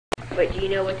but do you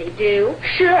know what they do?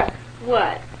 Sure.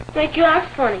 What? Make you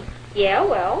act funny. Yeah,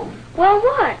 well. Well,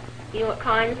 what? You know what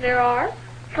kinds there are?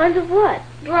 Kinds of what?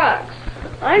 Drugs.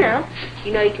 I know.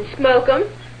 You know you can smoke them.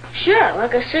 Sure,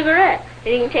 like a cigarette.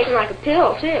 And you can take them like a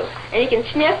pill, too. And you can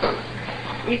sniff them.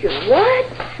 You can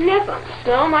what? Sniff them.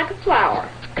 Smell them like a flower.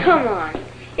 Come on.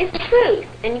 It's the truth.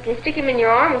 And you can stick them in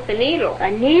your arm with a needle. A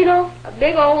needle? A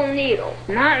big old needle.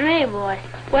 Not me, boy.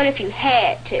 What if you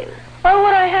had to? Why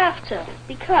would I have to?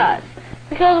 Because.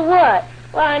 Because what?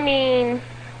 Well, I mean,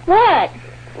 What?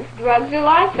 drugs are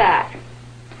like that.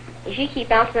 If you keep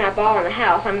bouncing that ball in the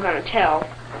house, I'm going to tell.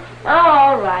 Oh,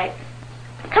 all right.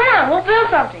 Come on, we'll build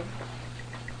something.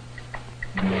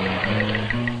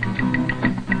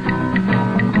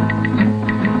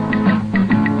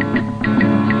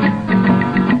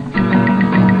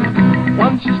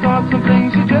 Once you start some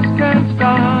things, you just can't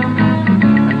stop.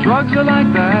 And drugs are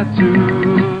like that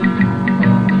too.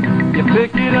 You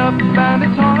pick it up and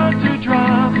it's hard to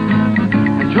drop.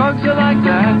 And drugs are like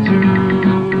that too.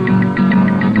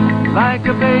 Like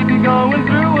a baby going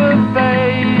through a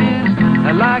phase.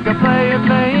 And like a player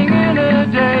playing in a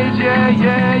daze. Yeah,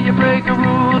 yeah, you break a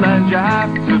rule and you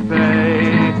have to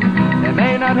pay. It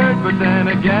may not hurt, but then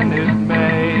again it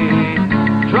may.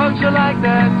 Drugs are like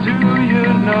that too, you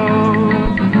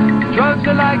know. Drugs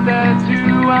are like that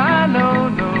too, I know,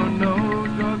 no.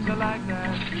 Drugs are like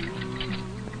that too.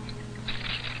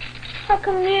 How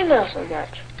come you know so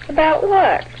much? About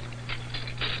what?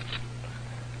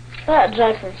 That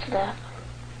drugs and stuff.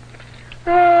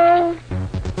 Oh,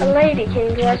 a lady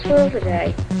came to our school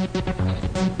today.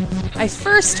 I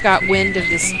first got wind of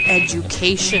this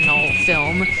educational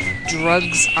film,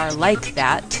 Drugs Are Like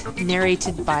That,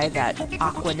 narrated by that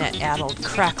Aquanet-addled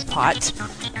crackpot,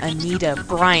 Anita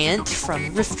Bryant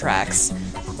from Riff Trax.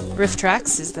 Riff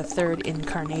Trax is the third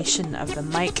incarnation of the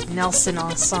Mike Nelson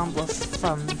Ensemble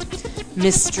from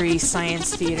Mystery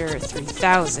Science Theater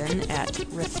 3000 at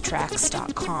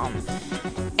rifftrax.com.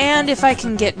 And if I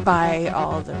can get by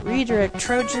all the redirect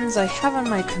Trojans I have on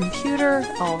my computer,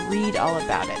 I'll read all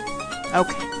about it.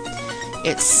 Okay.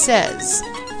 It says,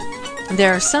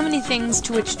 there are so many things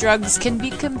to which drugs can be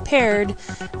compared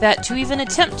that to even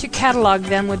attempt to catalog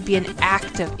them would be an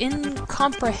act of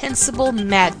incomprehensible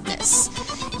madness.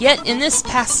 Yet in this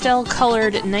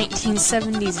pastel-colored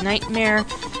 1970s nightmare,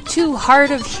 two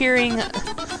hard-of-hearing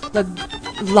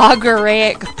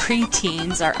logorrheic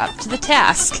preteens are up to the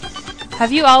task.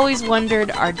 Have you always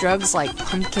wondered, are drugs like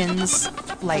pumpkins,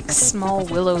 like small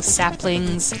willow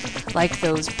saplings, like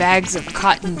those bags of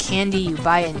cotton candy you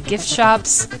buy in gift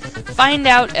shops? Find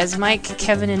out as Mike,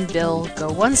 Kevin, and Bill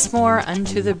go once more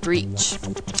unto the breach.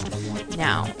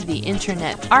 Now, the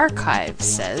Internet Archive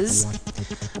says,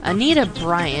 Anita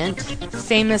Bryant,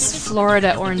 famous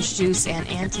Florida orange juice and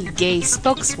anti-gay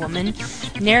spokeswoman,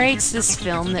 narrates this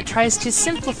film that tries to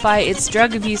simplify its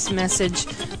drug abuse message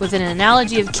with an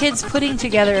analogy of kids putting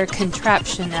together a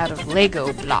contraption out of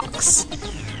Lego blocks.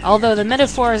 Although the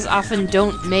metaphors often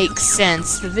don't make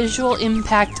sense, the visual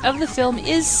impact of the film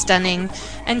is stunning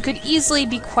and could easily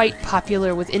be quite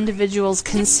popular with individuals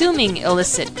consuming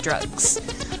illicit drugs.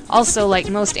 Also, like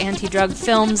most anti-drug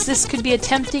films, this could be a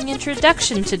tempting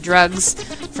introduction to drugs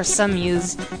for some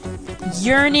youths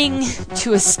yearning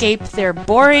to escape their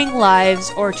boring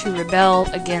lives or to rebel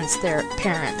against their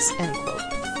parents, end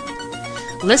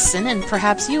quote. Listen, and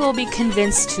perhaps you will be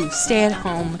convinced to stay at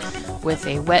home with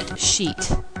a wet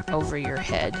sheet over your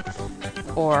head.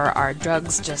 Or are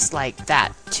drugs just like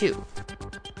that, too?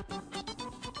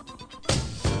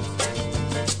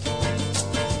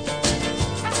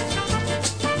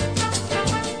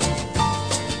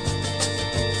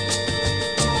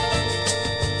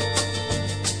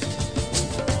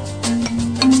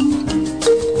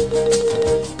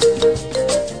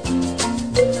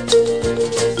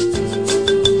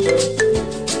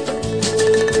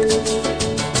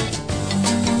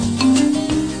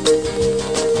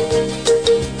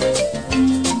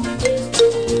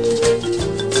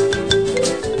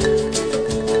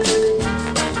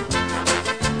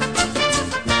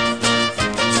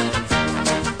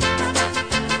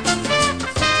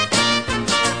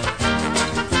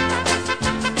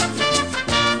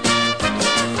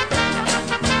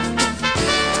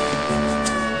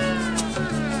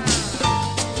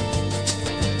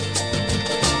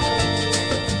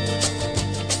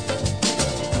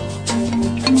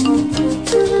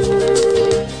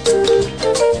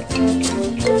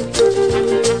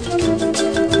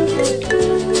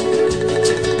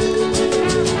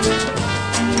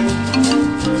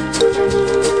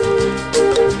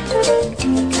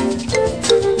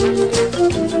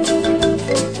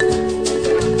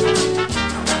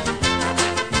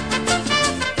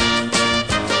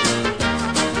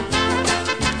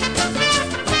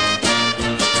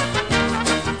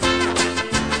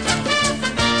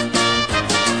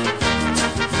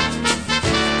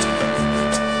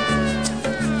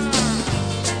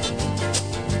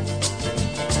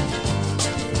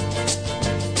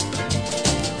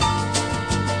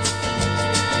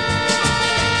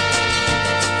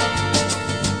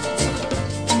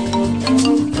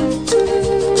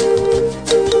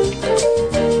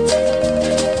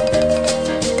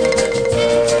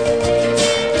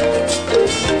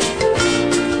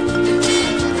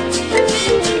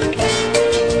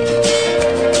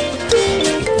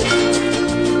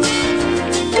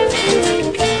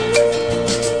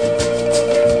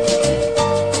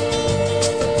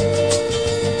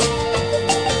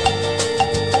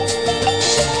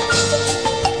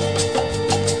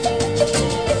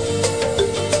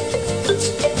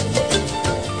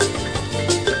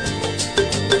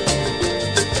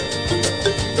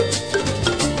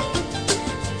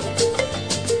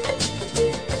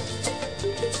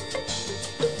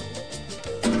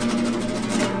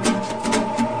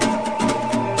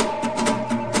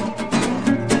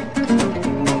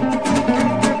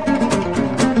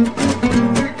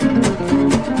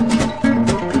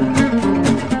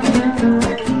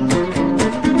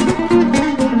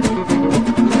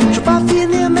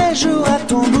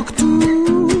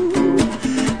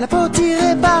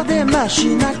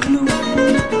 machine à clous.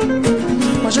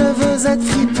 Moi je veux être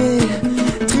fripé,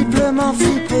 triplement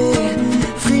fripé,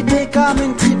 fripé comme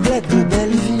une triplette de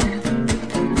Belleville.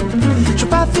 Je veux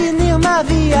pas finir ma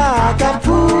vie à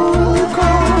Acapulco,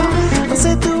 dans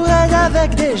ces tourelles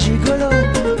avec des gigolos.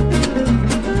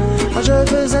 Moi je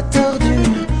veux être tordu,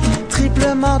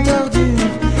 triplement tordu,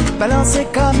 balancé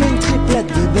comme une triplette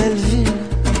de Belleville.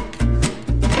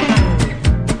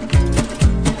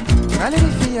 Allez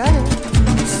les filles, allez.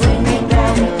 Swinging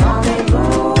down the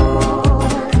rendezvous,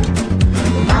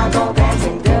 Mondo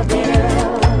dancing the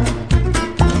bill.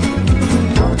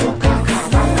 Mondo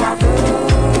Diablo,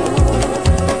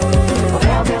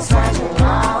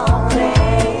 Hellbound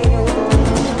Alleee.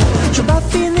 Je veux pas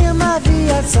finir ma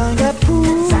vie à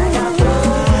Singapour.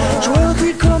 Je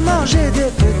veux comment j'ai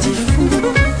des petits fous.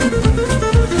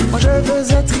 Moi je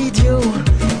veux être idiot,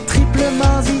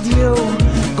 triplement idiot,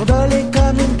 gondolé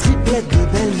comme une triplette de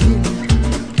Belleville.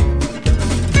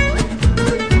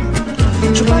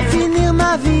 Je veux pas finir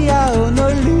ma vie à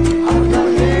Honolulu.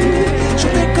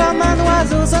 Chanter comme un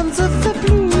oiseau, ça ne se fait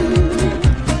plus.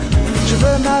 Je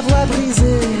veux ma voix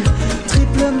brisée,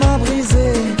 triplement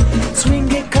brisée,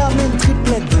 swinguer comme une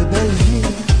triplette de Belleville.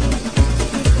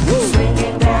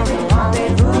 Swinging down the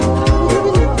rendezvous,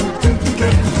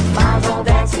 Mondo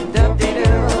dancing the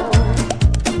bill.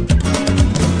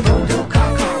 Mondo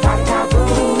Diablo,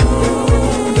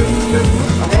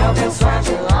 Hellbound Alleee.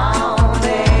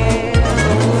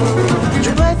 Je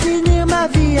dois finir ma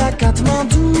vie à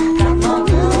Katmandou.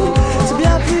 C'est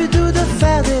bien plus doux de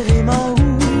faire des rimes en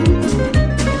ou.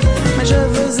 Mais je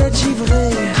veux être givré,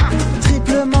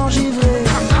 triplement givré,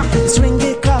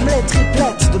 swinguer comme les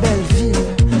triplettes de Belleville.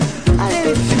 Allez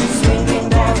les filles. Swinging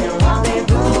down the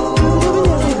rendezvous,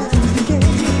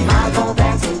 Mondo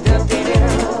dancing the bill.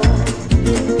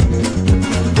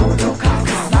 Mondo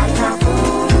Diablo, Hellbound Alleee.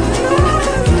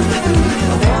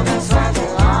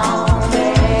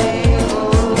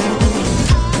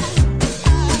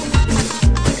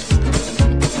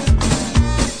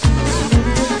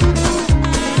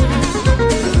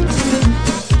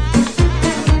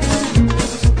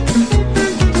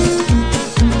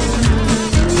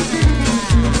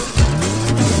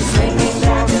 Swinging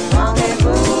down the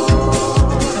rendezvous,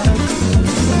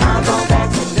 Mondo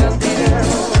dancing the bill. Mondo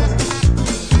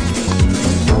Diablo, Hellbound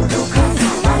Alleee.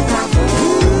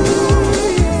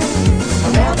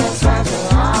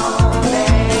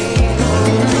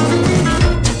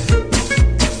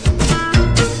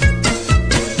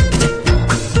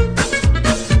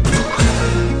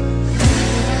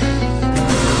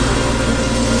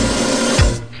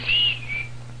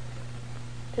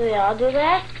 Do they all do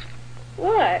that?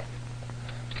 What?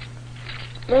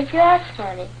 Make you act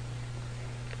funny.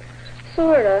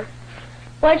 Sorta.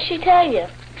 What'd she tell you?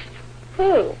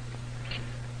 Who?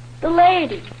 The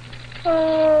lady.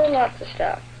 Oh, lots of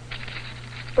stuff.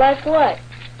 Like what?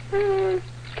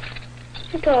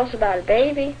 She told us about a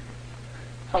baby.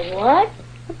 A what?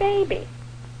 A baby.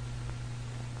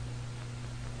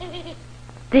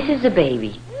 This is a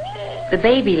baby. The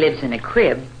baby lives in a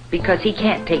crib because he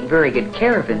can't take very good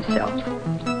care of himself.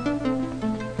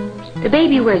 The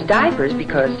baby wears diapers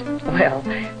because, well,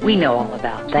 we know all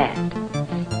about that.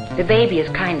 The baby is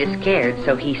kind of scared,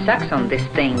 so he sucks on this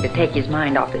thing to take his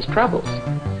mind off his troubles.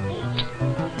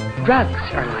 Drugs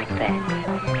are like that.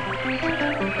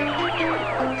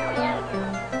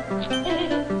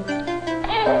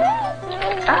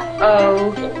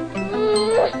 Uh-oh.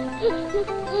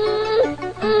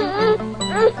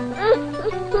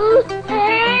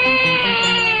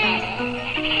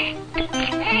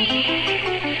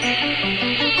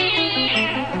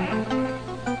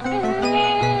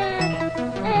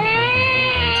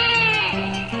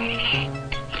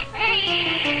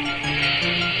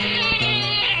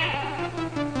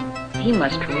 He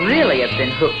must really have been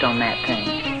hooked on that thing.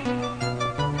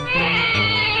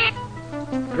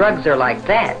 Drugs are like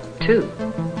that, too.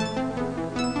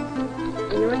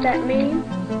 You know what that means?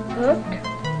 Hooked?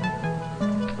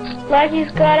 Like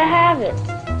he's gotta have it.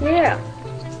 Yeah.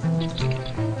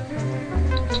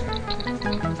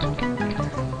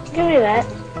 Give me that.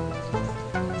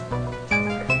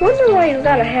 Wonder why he's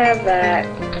gotta have that.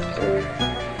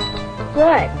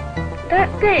 What? That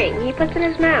thing he puts in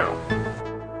his mouth.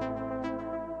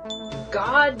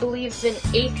 God believes in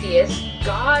atheists.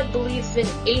 God believes in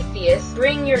atheists.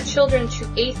 Bring your children to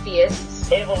atheists.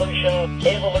 Evolution,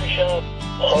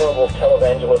 horrible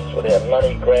televangelists with their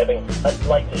money grabbing. I'd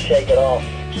like to shake it off.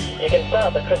 You can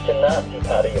start the Christian Nazi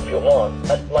Party if you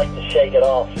want. I'd like to shake it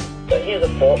off. But here's a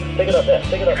fork, stick it up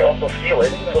fossil fuel,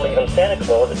 believe in Santa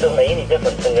Claus, it doesn't make any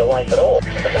difference in your life at all.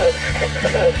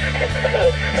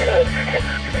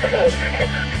 You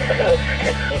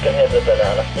can have the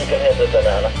banana. You can have the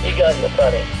banana. You got your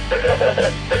funny.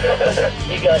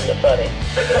 You got your funny.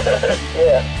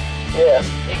 Yeah. Yeah.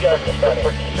 You got your funny.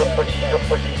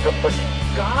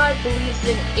 God believes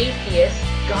in atheists.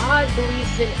 God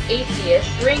believes in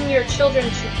atheists. Bring your children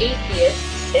to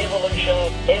atheists.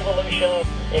 Evolution.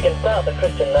 You can start the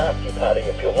Christian Nazi Party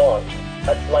if you want.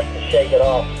 I'd like to shake it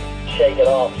off. Shake it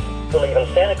off. Believe in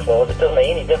Santa Claus, it doesn't make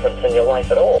any difference in your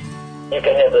life at all. You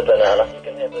can have the banana. You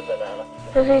can have the banana.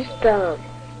 Because he's dumb.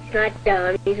 He's not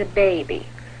dumb, he's a baby.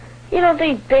 You don't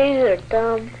think babies are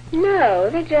dumb? No,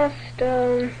 they're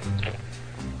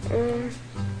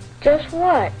just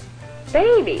what?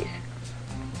 Babies.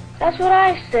 That's what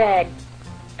I said.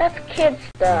 That's kid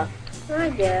stuff, I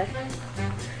guess.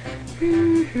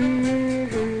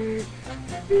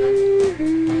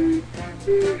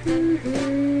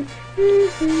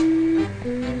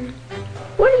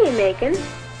 What are you making?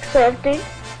 Something.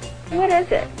 What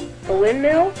is it? A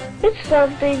windmill? It's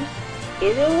something.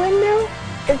 Is it a windmill?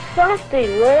 It's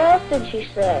something. What else did she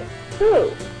say?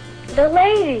 Who? The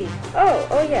lady.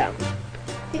 Oh yeah.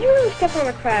 Did you really step on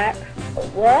a crack? A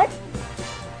what?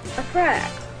 A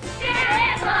crack.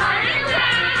 Step on a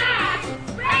crack!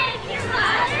 Break your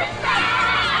mother's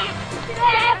back!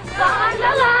 Step on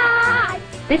the line!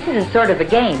 This is a sort of a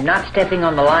game, not stepping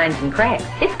on the lines and cracks.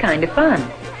 It's kind of fun.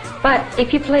 But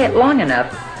if you play it long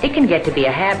enough, it can get to be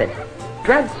a habit.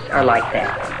 Drugs are like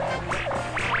that.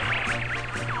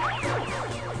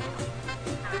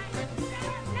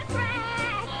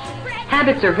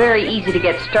 Habits are very easy to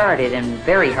get started and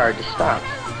very hard to stop.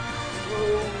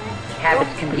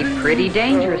 Habits can be pretty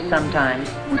dangerous sometimes.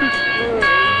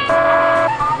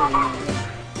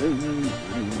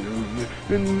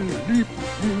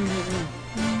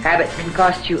 Habits can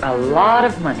cost you a lot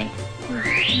of money.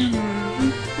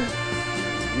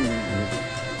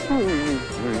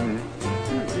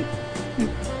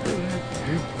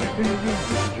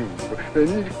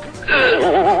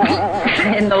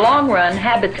 In the long run,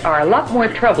 habits are a lot more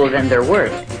trouble than they're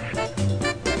worth.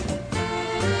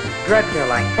 Drugs are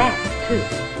like that, too.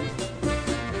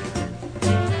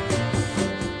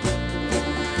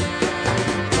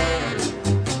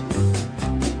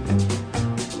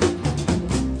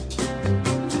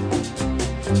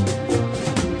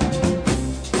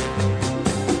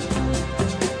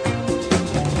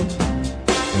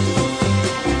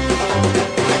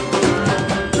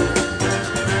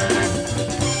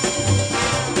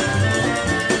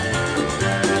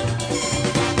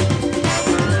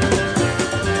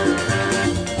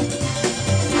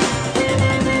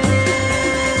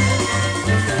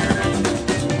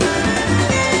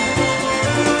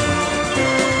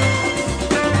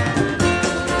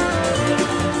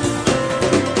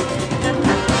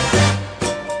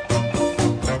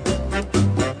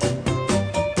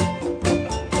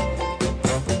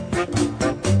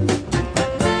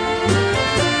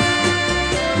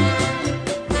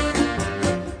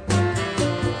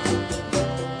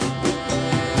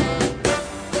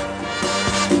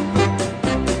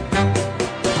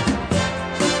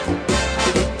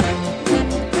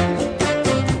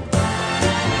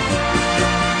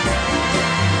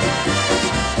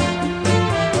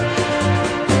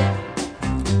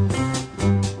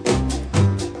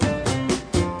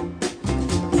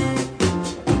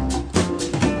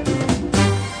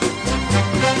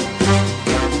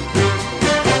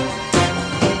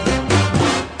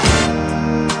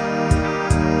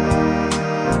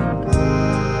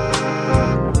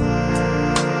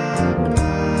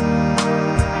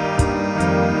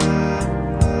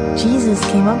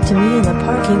 Came up to me in the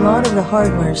parking lot of the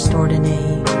hardware store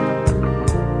today.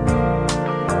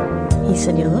 He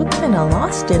said, "You look kinda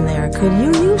lost in there. Could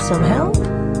you use some help?"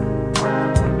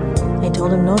 I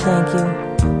told him no thank you,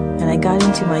 and I got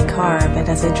into my car, but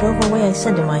as I drove away I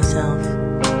said to myself,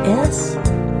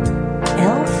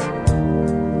 Elf?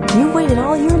 You waited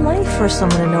all your life for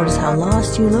someone to notice how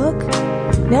lost you look.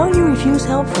 Now you refuse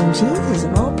help from Jesus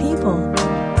of all people.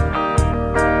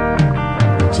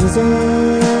 Jesus,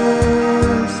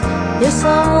 yes,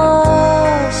 I'm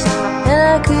lost, and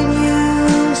I could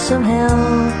use some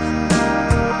help.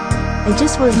 I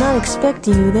just was not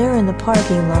expecting you there in the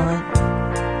parking lot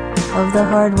of the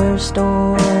hardware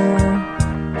store.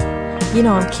 You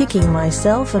know, I'm kicking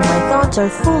myself, and my thoughts are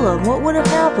full of what would have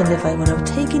happened if I would have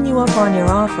taken you up on your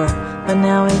offer. But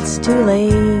now it's too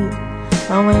late.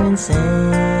 I went and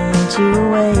sent you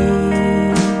away.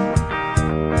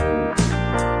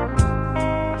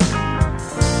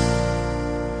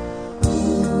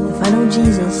 I know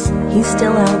Jesus, he's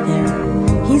still out there.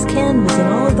 He's canvassing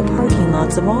all of the parking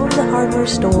lots of all of the hardware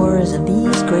stores of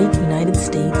these great United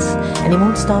States, and he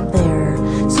won't stop there.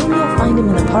 Soon you'll find him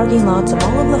in the parking lots of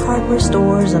all of the hardware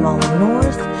stores of all of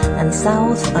North and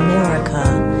South America.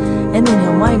 And then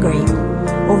he'll migrate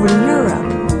over to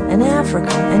Europe and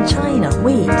Africa and China.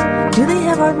 Wait, do they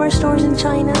have hardware stores in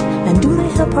China? And do they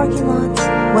have parking lots?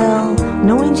 Well,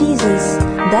 knowing Jesus,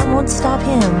 that won't stop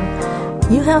him.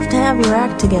 You have to have your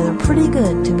act together pretty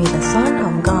good to be the Son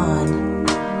of God.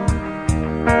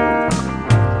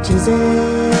 Jesus,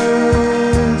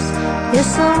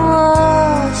 yes, I'm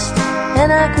lost,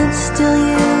 and I could still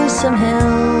use some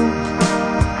help.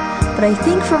 But I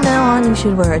think from now on you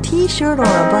should wear a t-shirt or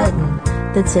a button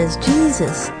that says,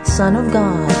 Jesus, Son of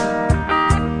God.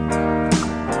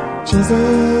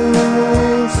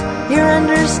 Jesus, your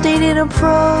understated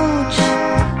approach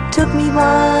took me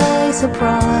by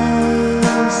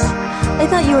surprise. I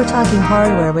thought you were talking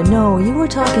hardware, but no, you were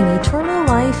talking eternal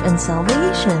life and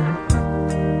salvation.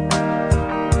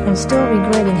 I'm still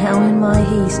regretting how in my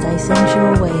haste I sent you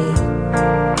away.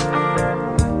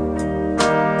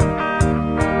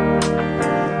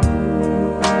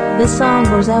 This song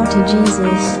goes out to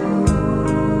Jesus,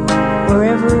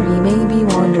 wherever he may be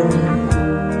wandering,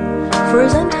 for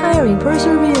his untiring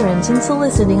perseverance in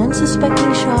soliciting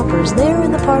unsuspecting shoppers there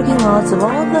in the parking lots of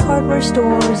all of the hardware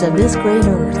stores of this great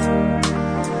earth.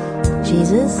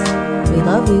 Jesus, we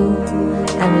love you,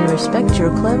 and we respect your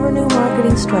clever new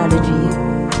marketing strategy.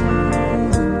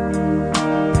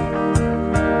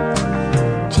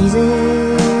 Jesus,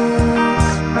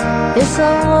 yes,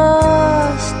 I'm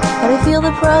lost, but I feel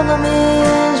the problem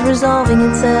is resolving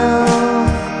itself.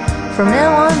 From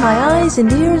now on, my eyes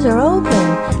and ears are open,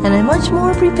 and I'm much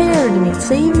more prepared to meet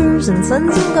saviors and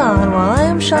sons of God while I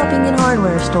am shopping in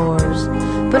hardware stores.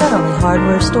 But not only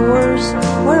hardware stores,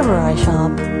 wherever I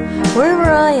shop,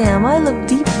 wherever I am, I look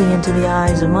deeply into the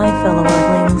eyes of my fellow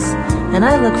earthlings, and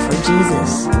I look for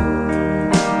Jesus.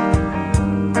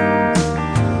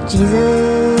 Jesus,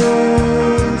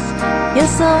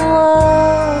 yes, I'm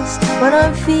lost, but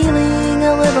I'm feeling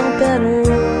a little better.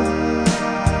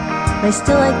 I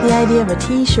still like the idea of a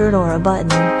t-shirt or a button.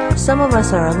 Some of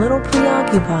us are a little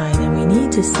preoccupied and we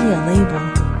need to see a label.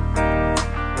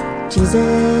 Jesus,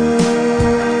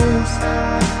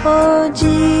 oh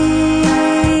Jesus,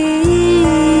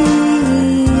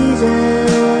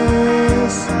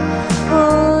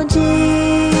 oh Jesus,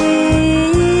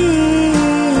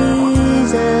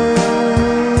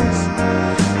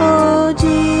 oh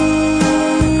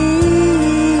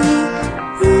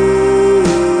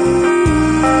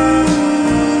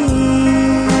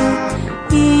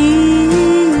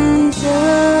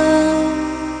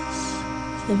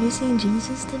Seen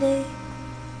Jesus today?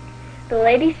 The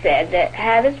lady said that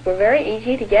habits were very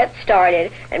easy to get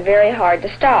started and very hard to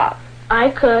stop. I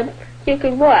could. You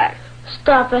could what?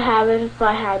 Stop a habit if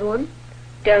I had one.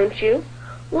 Don't you?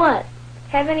 What?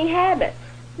 Have any habits?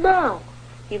 No.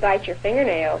 You bite your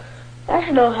fingernails.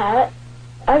 That's no habit.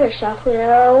 I could stop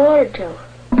whenever I wanted to.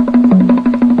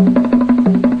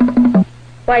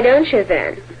 Why don't you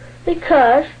then?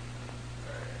 Because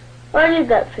I need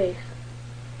that face.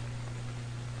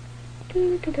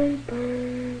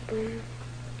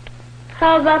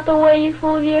 How about the way you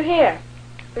fold your hair?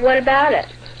 What about it?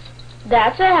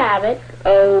 That's a habit.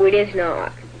 Oh, it is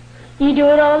not. You do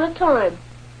it all the time.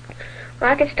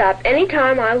 I could stop any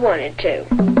time I wanted to.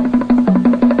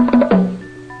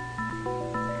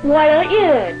 Why don't you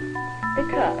then?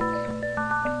 Because.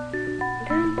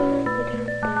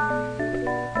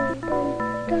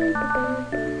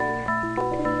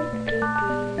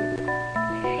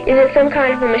 Is it some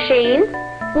kind of a machine?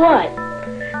 What?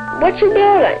 What you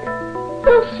building?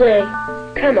 We'll see.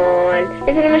 Come on.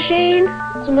 Is it a machine?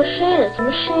 It's a machine. It's a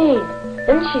machine.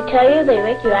 Didn't she tell you they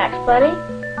make you act funny?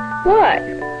 What?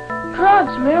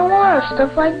 Drugs, marijuana,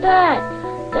 stuff like that.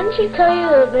 Didn't she tell you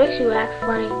that it makes you act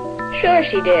funny? Sure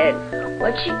she did.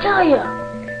 What'd she tell you?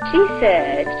 She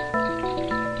said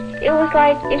it was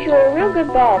like if you were a real good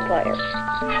ball player.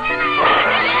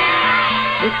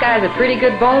 This guy's a pretty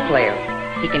good ball player.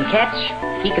 He can catch,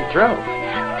 he can throw.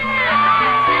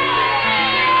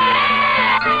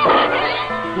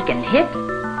 He can hit,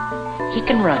 he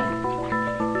can run.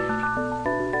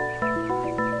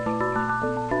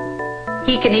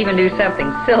 He can even do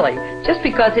something silly just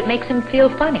because it makes him feel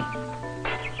funny.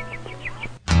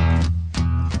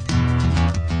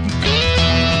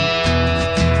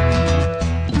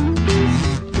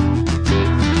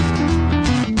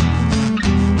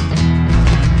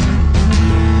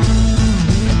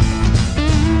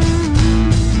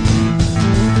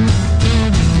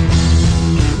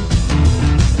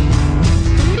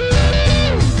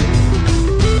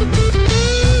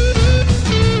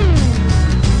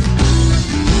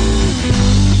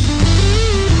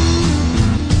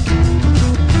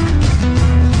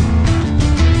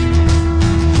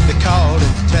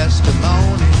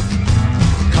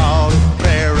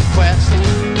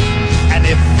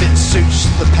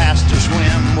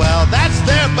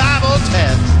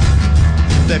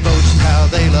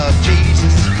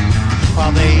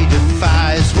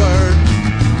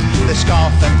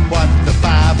 scoff at what the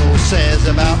Bible says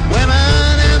about women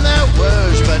and their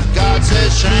words, but God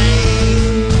says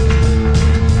shame.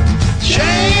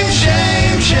 Shame,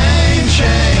 shame, shame,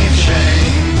 shame,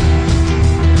 shame.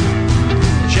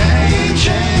 Shame,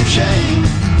 shame, shame.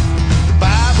 The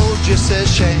Bible just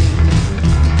says shame.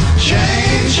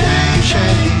 Shame, shame,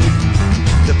 shame.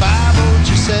 The Bible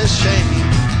just says shame.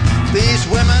 These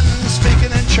women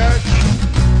speaking in church,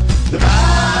 the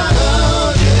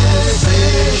Bible just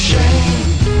says shame.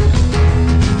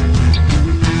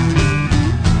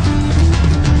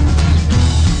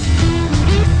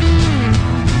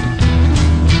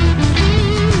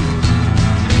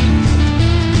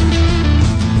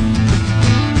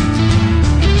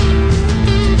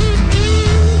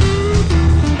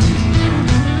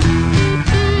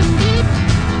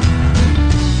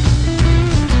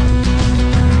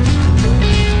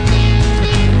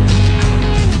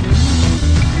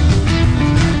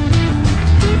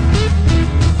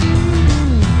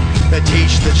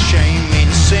 Teach that shame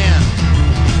means sin,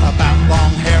 about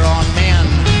long hair on men,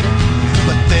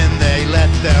 but then they let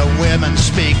their women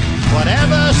speak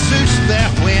whatever suits their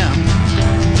whim.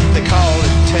 They call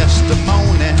it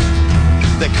testimony,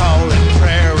 they call it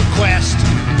prayer request,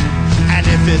 and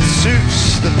if it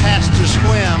suits the pastor's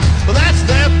whim, well, that's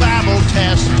their Bible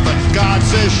test. But God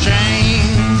says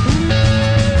shame.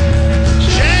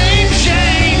 Shame,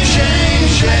 shame, shame,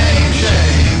 shame,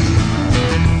 shame.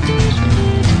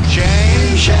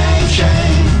 Shame, shame,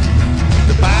 shame.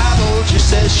 The Bible just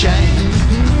says shame.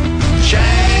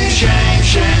 Shame, shame,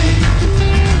 shame.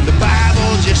 The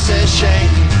Bible just says shame.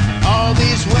 All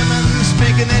these women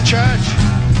speaking in church,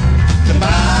 the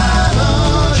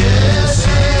Bible just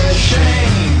says shame.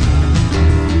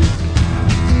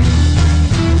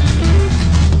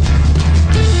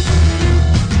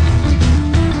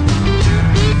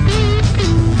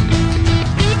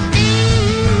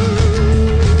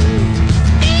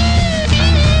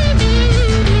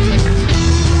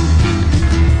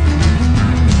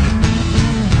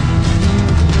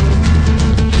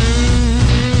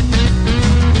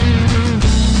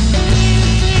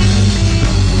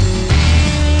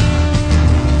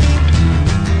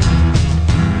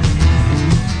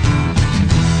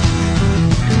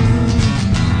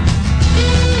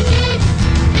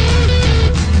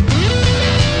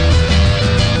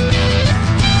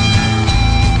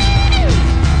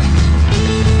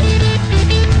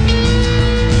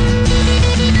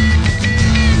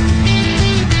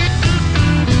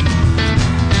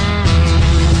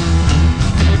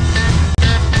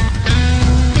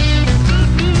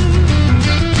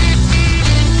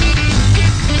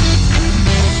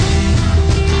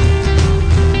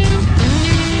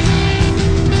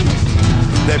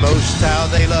 How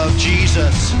they love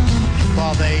Jesus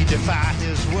while they defy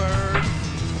his word.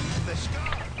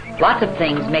 Lots of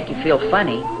things make you feel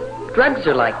funny. Drugs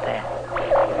are like that.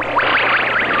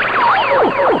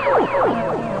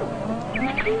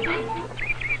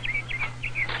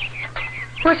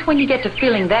 Of course, when you get to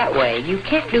feeling that way, you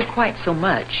can't do quite so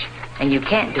much, and you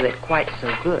can't do it quite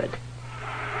so good.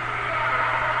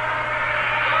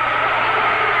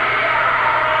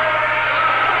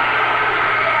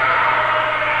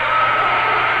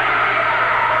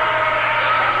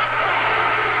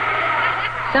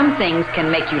 Some things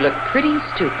can make you look pretty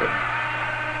stupid.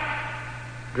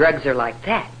 Drugs are like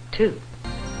that, too.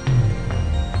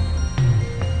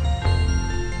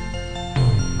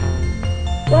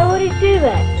 Why would he do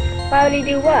that? Why would he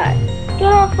do what?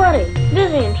 Get all funny,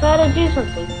 busy, and try to do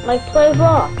something, like play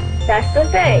ball. That's the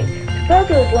thing. Suppose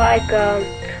it was like a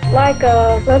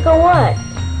what?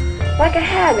 Like a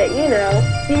habit, you know.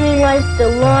 You mean like the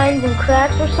lines and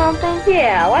cracks or something?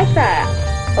 Yeah, like that.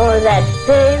 Or that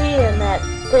baby and that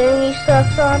thing he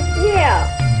sucks on? Yeah.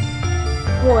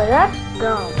 Boy, that's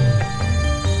dumb.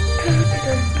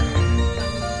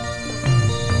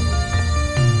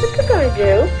 What's it gonna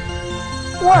do?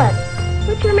 What?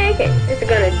 What you're making? Is it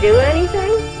gonna do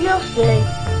anything? You'll see.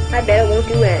 I bet it won't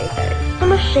do anything. The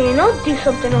machine, I'll do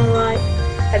something alright.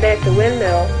 I bet it's a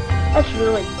windmill. That's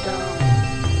really dumb.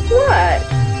 What?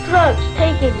 Drugs,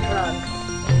 taking drugs.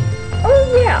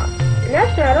 Oh yeah, and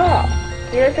that's not all.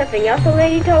 You know something else the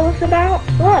lady told us about?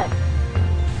 What?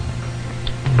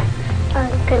 I'm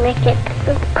gonna get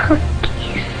the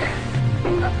cookies.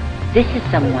 This is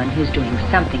someone who's doing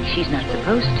something she's not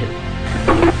supposed to.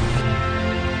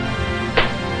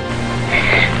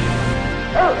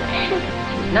 Oh,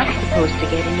 She's not supposed to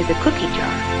get into the cookie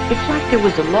jar. It's like there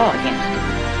was a law against it.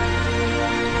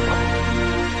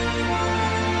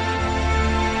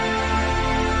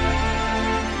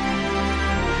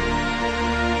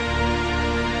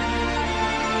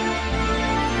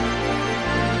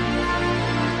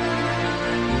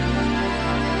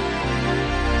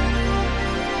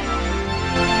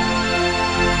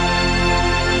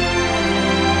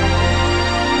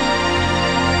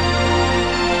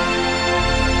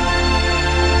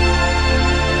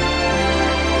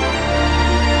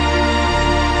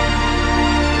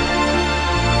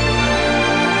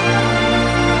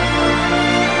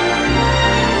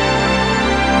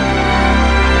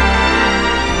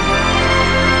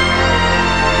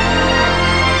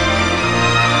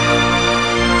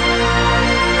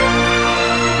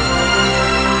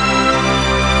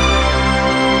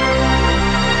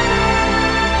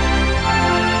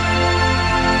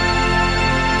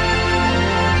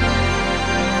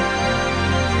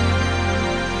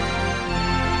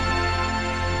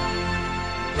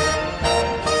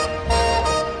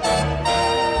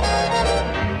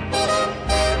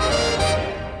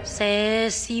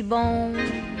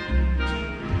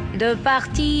 de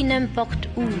partie n'importe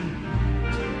où,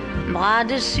 bras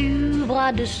dessus,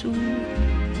 bras dessous,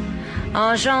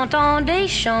 en chantant des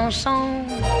chansons.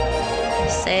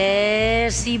 C'est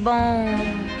si bon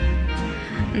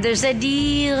de se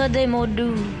dire des mots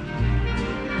doux,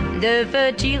 de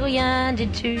petits rien du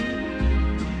tout,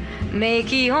 mais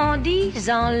qui en disent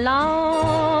en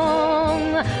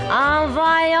langue, en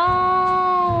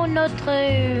voyant notre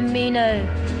mine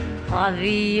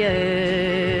ravie.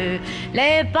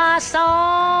 Les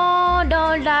passants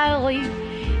dans la rue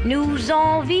nous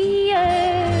envient.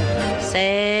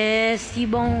 C'est si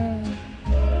bon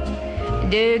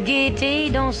de guetter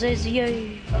dans ses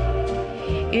yeux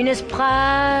une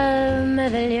esprit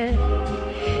merveilleux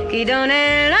qui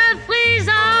donnait le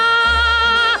frisson.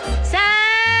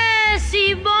 C'est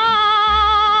si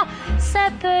bon,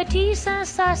 ces petites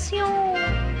sensations,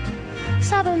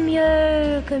 ça vaut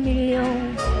mieux que millions.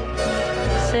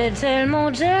 C'est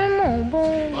tellement, tellement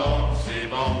bon.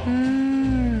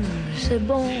 C'est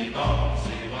bon.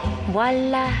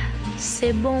 Voilà,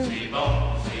 c'est bon.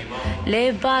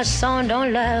 Les passants dans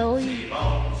la rue,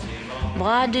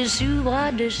 bras dessus,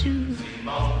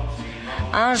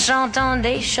 en chantant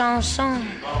des chansons.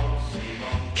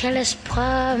 Quel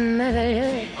esprit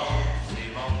merveilleux.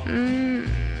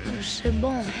 C'est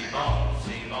bon.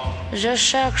 Je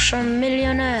cherche un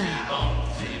millionnaire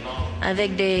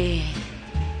avec des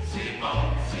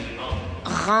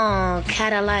grands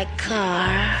Cadillac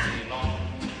cars,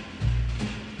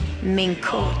 mink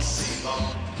coats,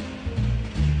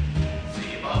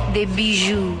 des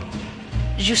bijoux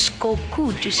jusqu'au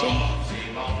cou, tu sais.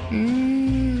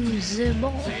 C'est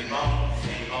bon.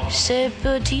 Ces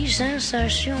petites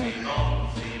sensations.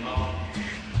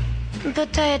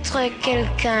 Peut-être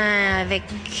quelqu'un avec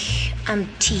un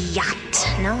petit yacht,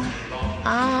 non?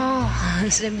 Ah,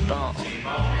 c'est bon.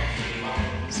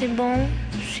 C'est bon,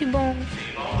 c'est bon.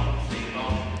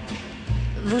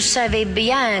 Vous savez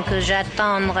bien que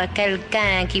j'attendrai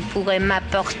quelqu'un qui pourrait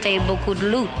m'apporter beaucoup de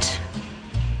loot.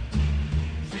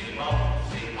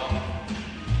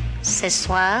 Ce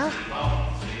soir,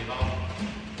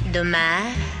 demain,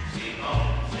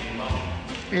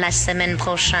 la semaine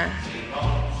prochaine,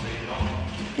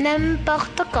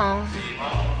 n'importe quand.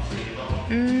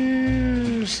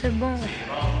 C'est bon.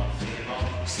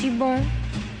 Si bon.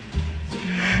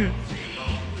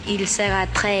 Il sera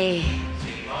très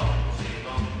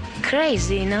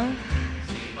crazy, non?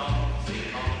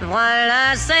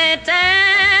 Voilà, c'est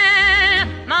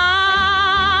tellement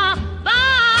bon.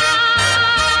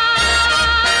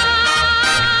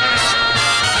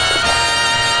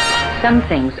 Some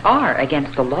things are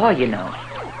against the law, you know.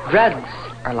 Drugs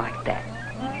are like that.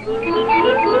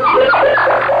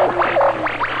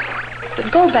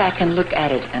 But go back and look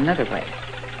at it another way.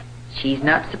 She's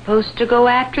not supposed to go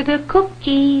after the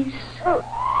cookies.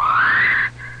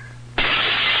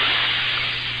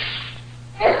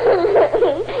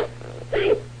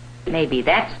 Maybe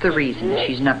that's the reason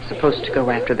she's not supposed to go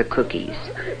after the cookies.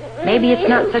 Maybe it's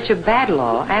not such a bad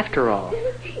law after all.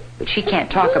 But she can't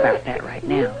talk about that right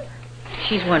now.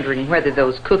 She's wondering whether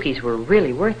those cookies were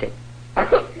really worth it.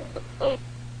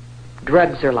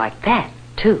 Drugs are like that,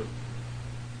 too.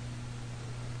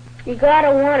 You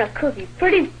gotta want a cookie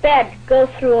pretty bad to go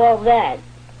through all that.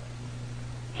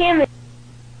 Hand me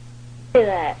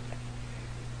that.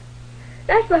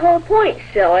 That's the whole point,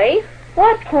 silly.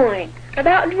 What point?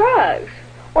 About drugs.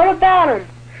 What about them?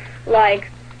 Like,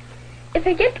 if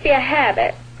it gets to be a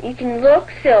habit, you can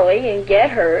look silly and get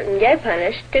hurt and get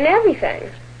punished and everything.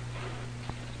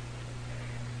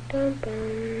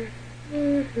 Dum-bum,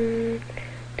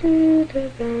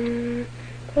 doo-da-bum,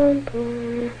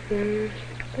 bum-bum,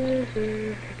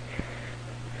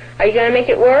 Are you gonna make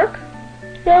it work?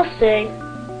 You'll see.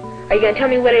 Are you gonna tell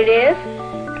me what it is?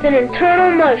 It's an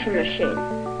internal motion machine.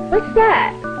 What's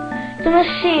that? It's a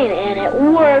machine and it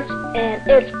works and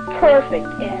it's perfect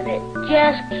and it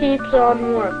just keeps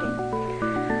on working.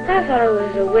 I thought it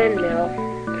was a windmill.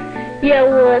 Yeah,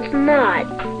 well, it's not.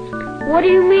 What do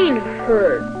you mean,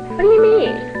 hurt? What do you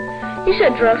mean? You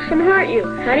said drugs can hurt you.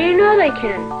 How do you know they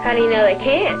can? How do you know they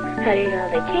can't? How do you know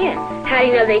they can? How do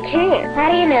you know they can?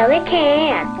 How do you know they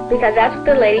can? Because that's what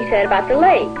the lady said about the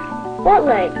lake. What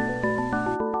lake?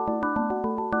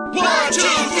 1, 2,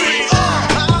 3,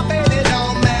 my baby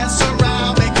don't mess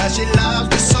around because she loves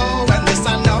me so, and this I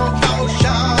know for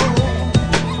sure.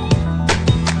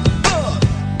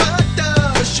 But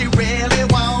does she really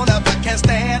wanna? But can't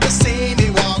stand to see me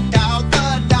walk out the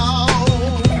door.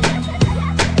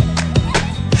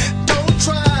 Don't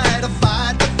try to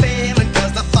fight the feeling,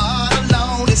 'cause the thought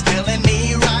alone is killing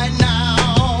me right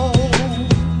now.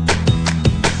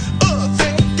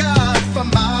 Thank God for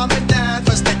my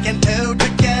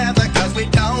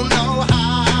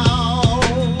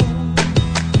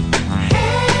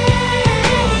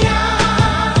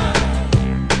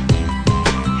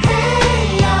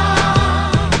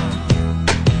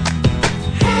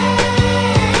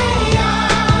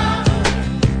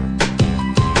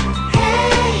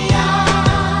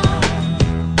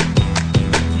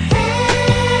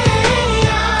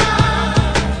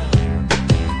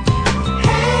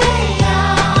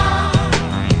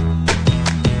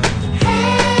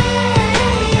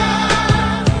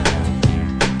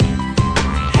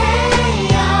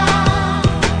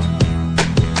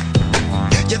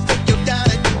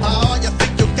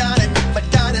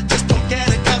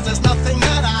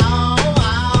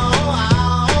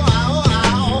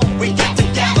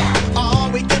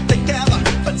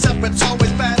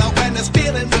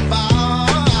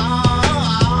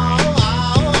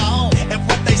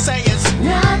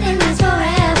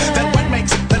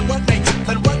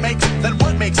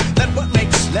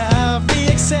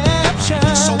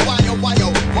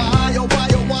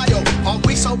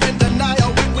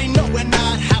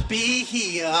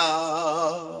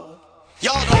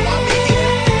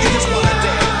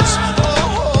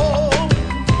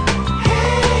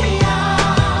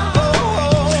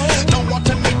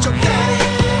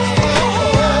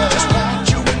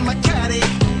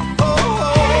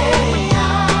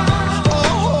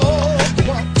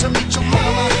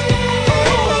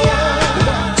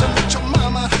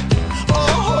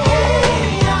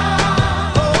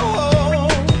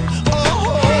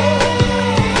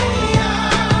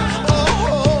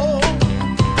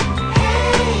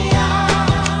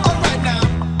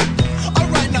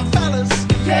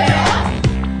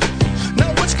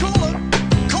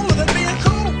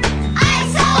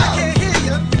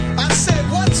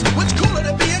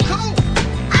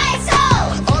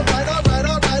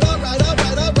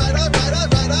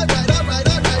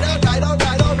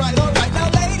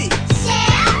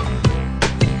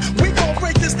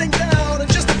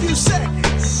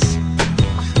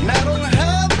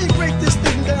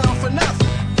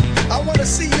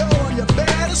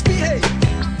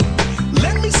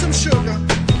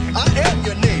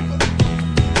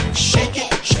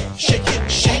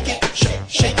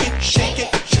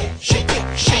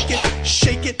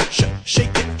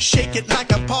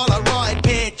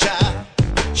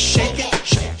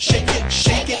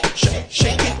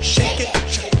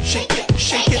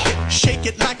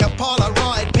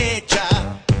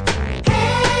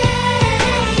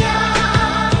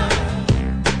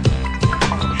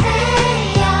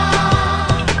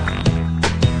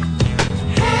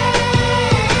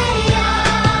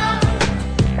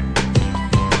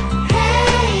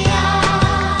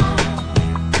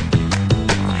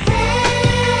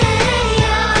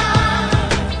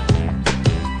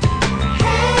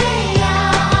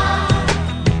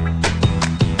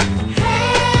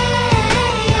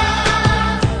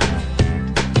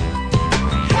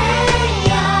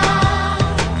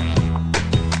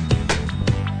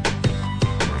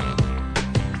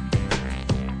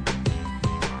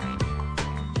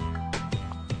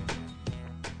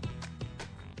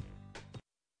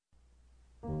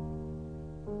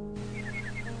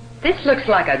This looks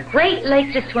like a great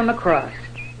lake to swim across.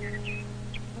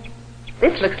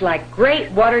 This looks like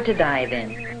great water to dive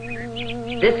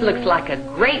in. This looks like a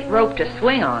great rope to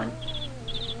swing on.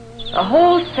 The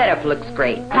whole setup looks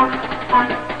great.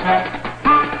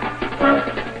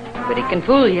 But it can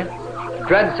fool you.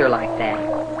 Drugs are like that.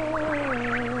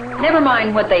 Never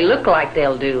mind what they look like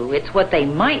they'll do. It's what they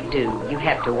might do you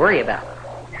have to worry about.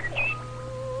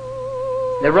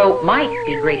 The rope might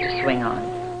be great to swing on.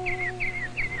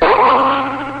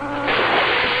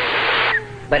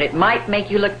 But it might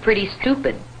make you look pretty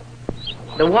stupid.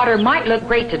 The water might look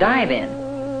great to dive in,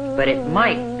 but it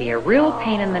might be a real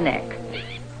pain in the neck.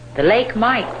 The lake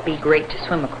might be great to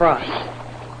swim across.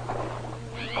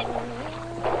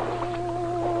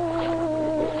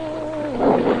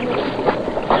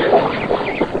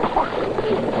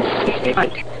 It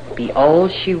might be all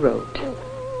she wrote.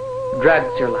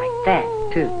 Drugs are like that,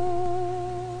 too.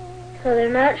 So they're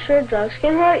not sure drugs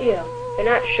can hurt you. They're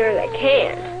not sure they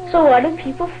can. So why do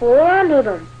people fool around with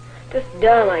them? Just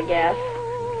dumb, I guess.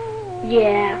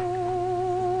 Yeah.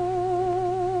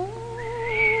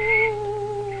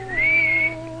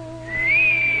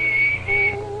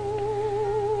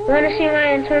 Want to see my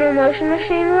internal motion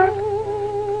machine work?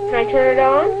 Can I turn it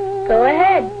on? Go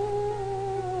ahead.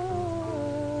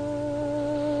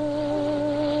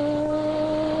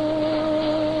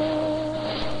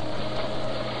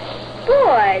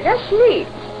 Boy, that's neat.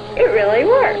 It really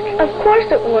worked. Of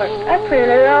course it worked. I printed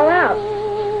it all out.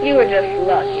 You were just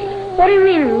lucky. What do you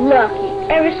mean, lucky?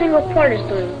 Every single part is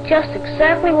doing just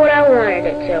exactly what I wanted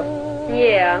it to.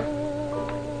 Yeah.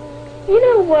 You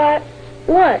know what?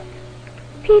 What?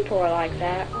 People are like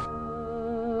that.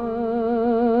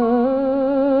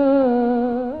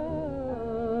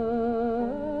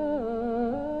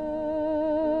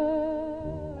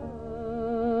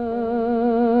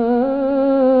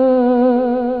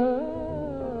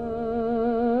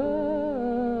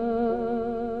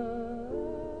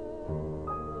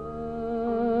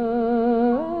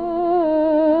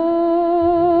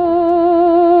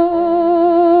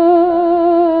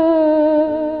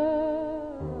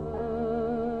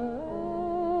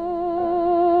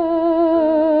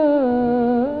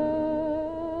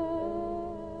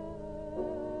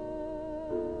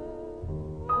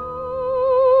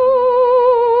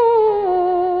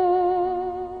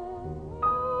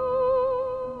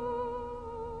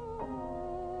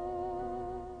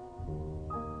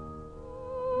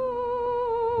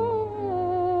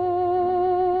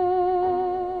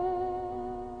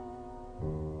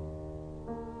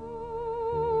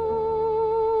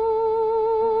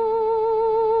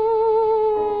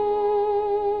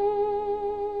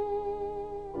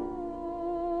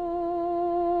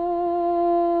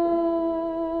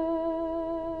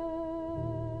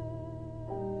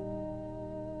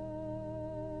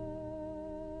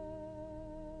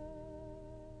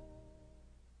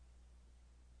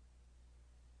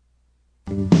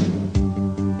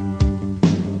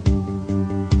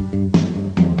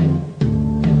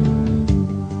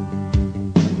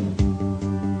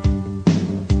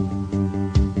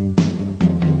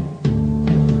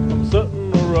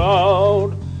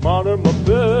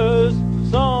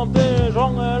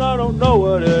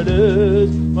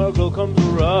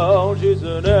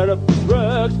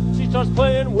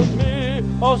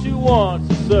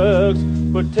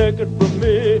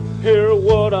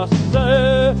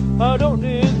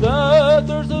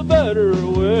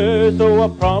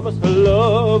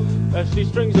 She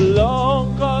strings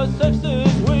along, 'cause sex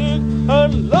is weak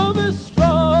and love is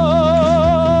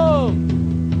strong.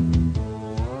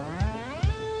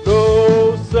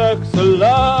 No sex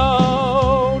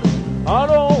allowed. I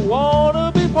don't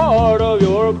wanna be part of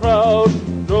your crowd.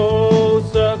 No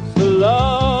sex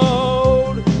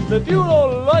allowed. If you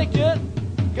don't like it,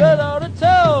 get out of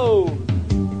town.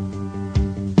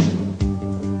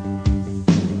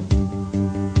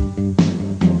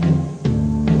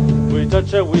 We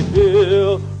touch and we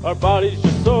feel, our bodies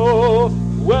just so.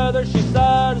 Whether she's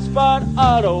satisfied,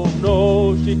 I don't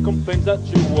know. She complains that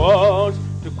she wants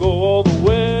to go all the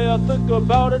way. I think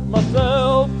about it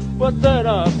myself, but then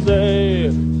I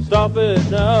say, stop it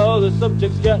now, the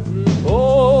subject's getting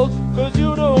old. 'Cause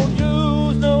you don't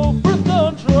use no birth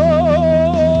control.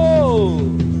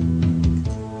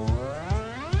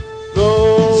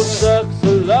 No sex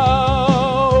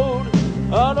allowed.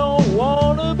 I don't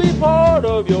wanna be part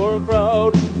of your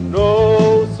crowd.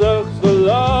 No sex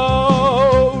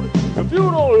allowed. If you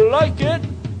don't like it,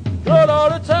 get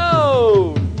out of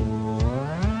town.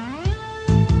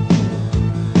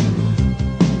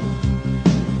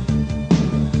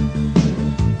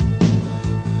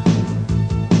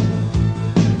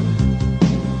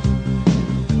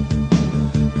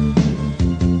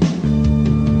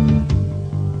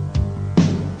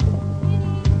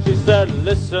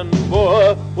 listen,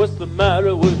 boy, what's the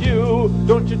matter with you?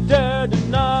 Don't you dare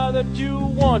deny that you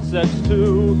want sex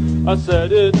too. I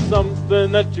said it's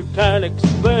something that you can't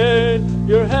explain.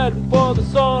 You're heading for the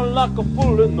sun like a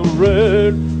fool in the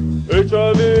rain.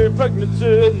 HIV,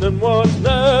 pregnancy, and then what's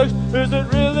next? Is it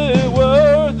really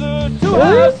worth it to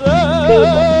have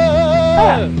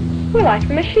sex? We're like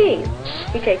a machine.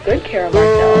 We take good care of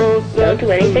ourselves, don't do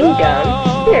anything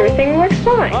dumb, and everything works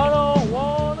fine.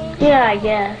 Yeah, I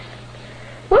guess.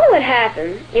 What would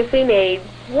happen if we made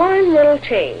one little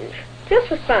change, just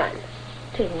for fun?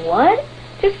 To what?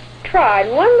 Just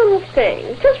tried one little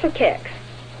thing, just for kicks.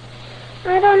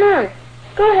 I don't know.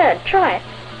 Go ahead, try it.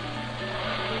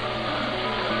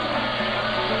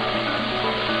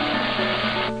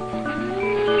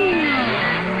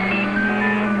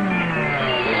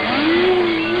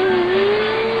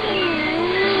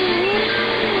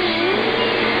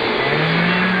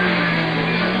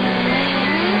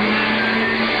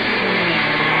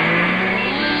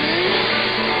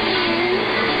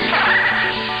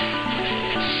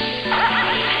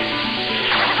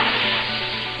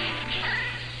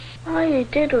 All you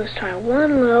did was try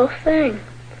one little thing.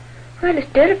 I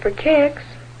just did it for kicks.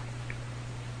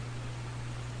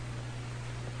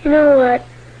 You know what?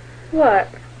 What?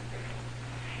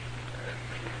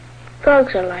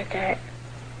 Drugs are like that.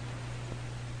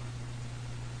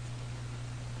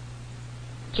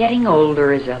 Getting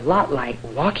older is a lot like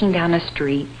walking down a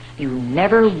street you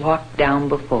never walked down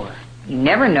before. You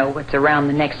never know what's around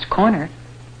the next corner.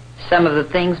 Some of the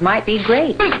things might be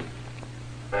great.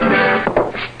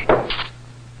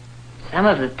 Some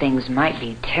of the things might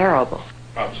be terrible.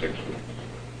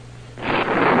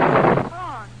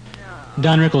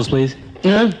 Don Rickles, please.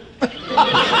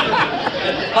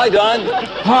 Hi, Don.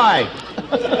 Hi.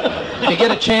 If you get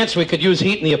a chance, we could use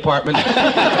heat in the apartment.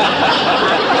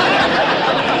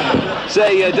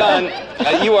 Say, Don,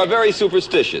 you are very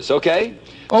superstitious, okay?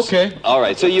 Okay. All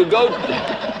right, so you go...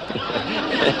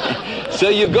 So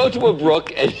you go to a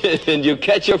brook and you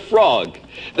catch a frog.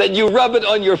 Then you rub it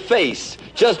on your face.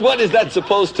 Just what is that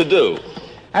supposed to do?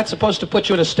 That's supposed to put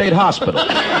you in a state hospital.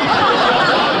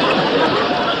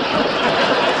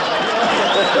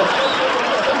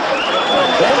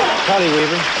 Howdy,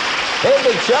 Weaver. Hey,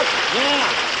 Big Chuck.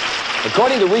 Yeah.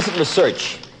 According to recent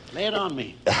research... Lay it on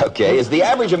me. Okay, is the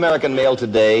average American male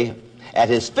today at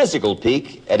his physical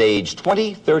peak at age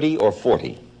 20, 30, or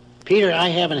 40? Peter, I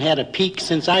haven't had a peak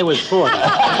since I was 40.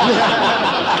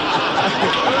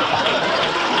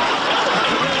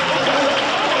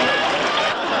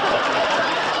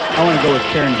 I want to go with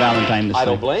Karen Valentine this time. I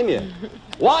don't blame you.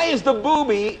 Why is the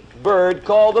booby bird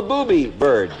called the booby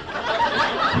bird?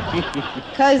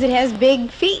 Because it has big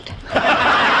feet.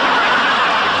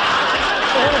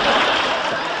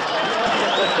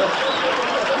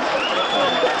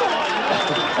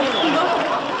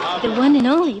 The one and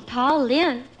only Paul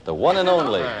Lynn. The one and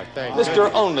only.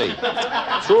 Mr. Only.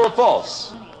 True or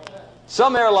false?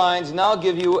 Some airlines now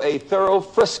give you a thorough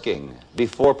frisking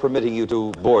before permitting you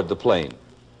to board the plane.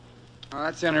 Well,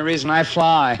 that's the only reason I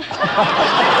fly.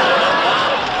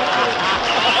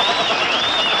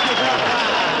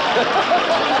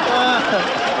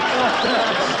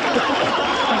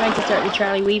 I'd like to start with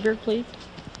Charlie Weaver, please.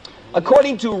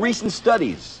 According to recent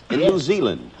studies in New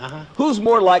Zealand, who's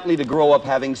more likely to grow up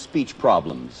having speech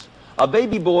problems? A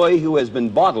baby boy who has been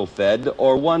bottle-fed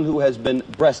or one who has been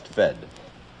breastfed?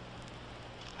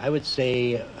 I would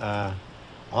say,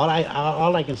 all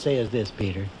I can say is this,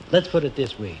 Peter. Let's put it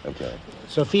this way. Okay.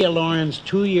 Sophia Loren's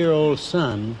 2-year-old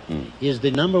son is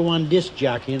the #1 disc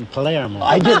jockey in Palermo.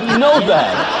 I didn't know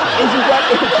that. Isn't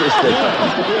that interesting?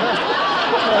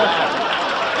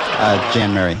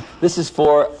 Jan Mary. This is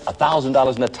for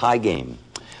 $1,000 in a tie game.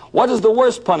 What is the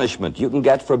worst punishment you can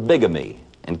get for bigamy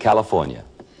in California?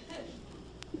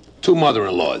 2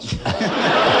 mother-in-laws.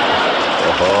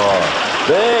 Oh,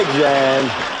 big Jan.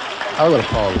 I'll go to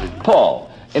Paul. Paul,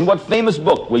 in what famous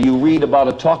book will you read about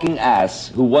a talking ass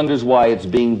who wonders why it's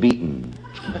being beaten?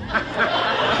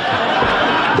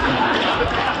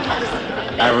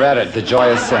 I read it, The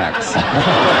Joy of Sex.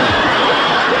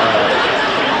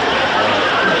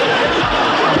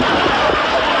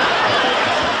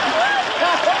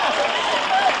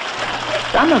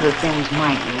 Some of the things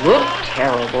might look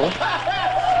terrible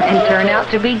and turn out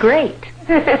to be great.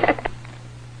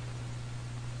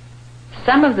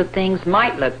 Some of the things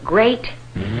might look great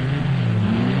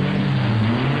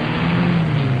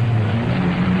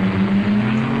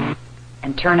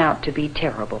and turn out to be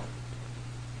terrible.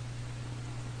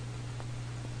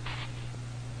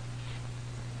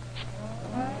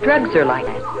 Drugs are like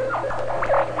that.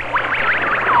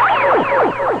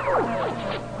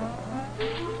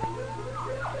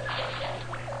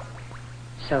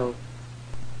 So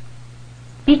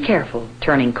be careful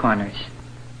turning corners.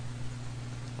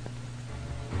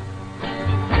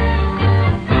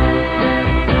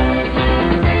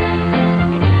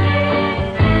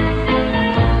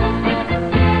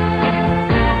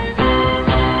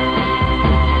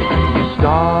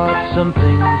 Start some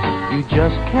things you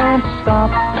just can't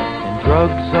stop, and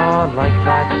drugs are like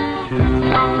that too.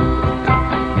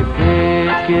 You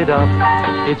pick it up,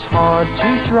 it's hard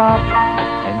to drop,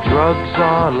 and drugs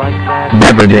are like that.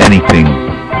 Never did anything.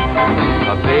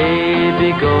 A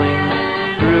baby going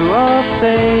through a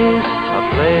phase, a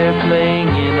player playing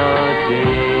in a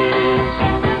daze.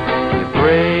 You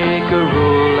break a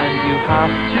rule and you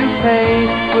have to pay.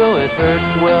 Will it hurt?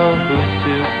 Well, who's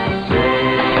to say?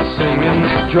 Singing,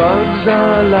 drugs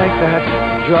are like that,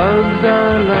 drugs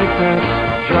are like that,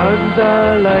 drugs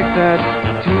are like that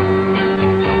too.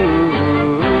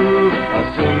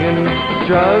 Singing,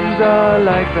 drugs are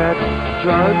like that,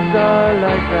 drugs are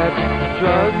like that,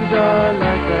 drugs are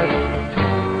like that.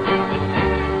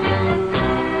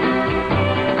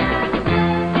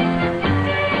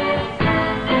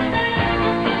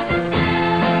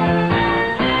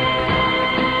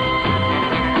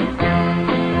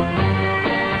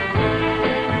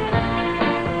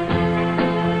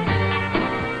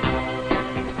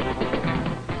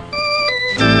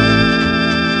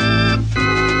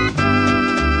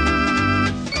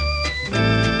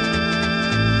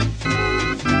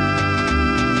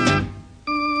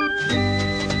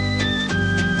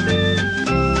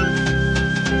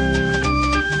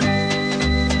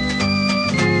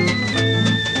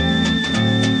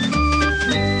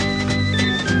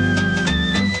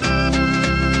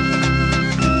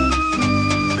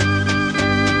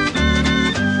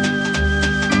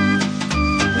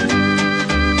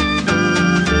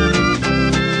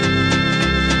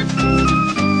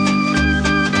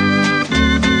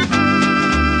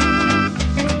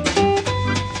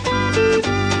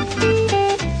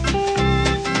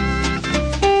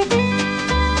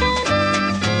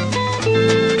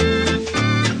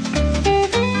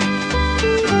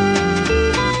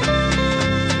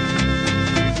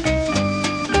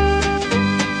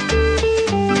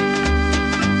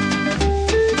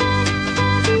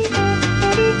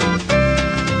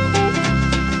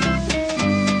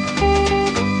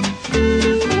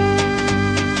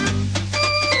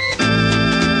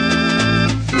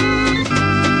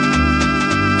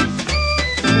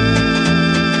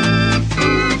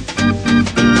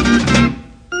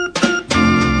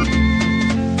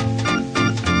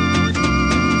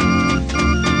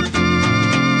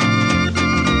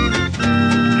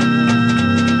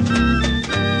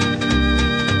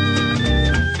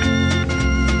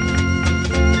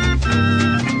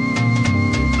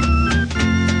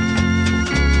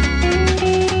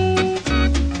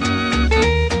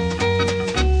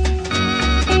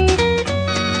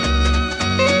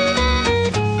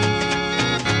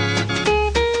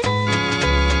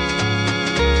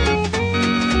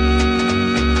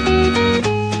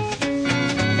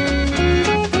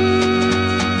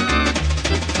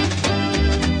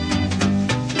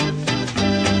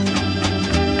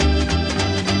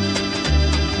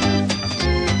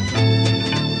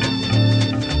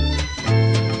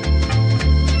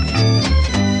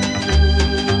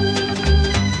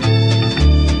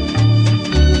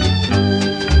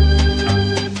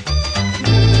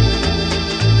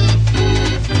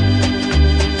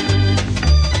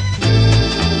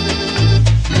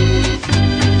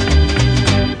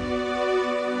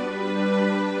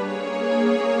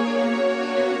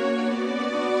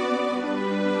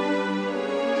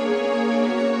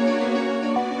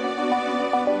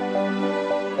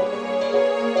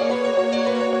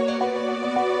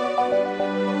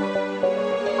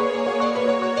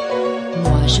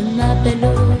 Je m'appelle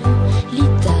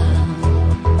Lolita,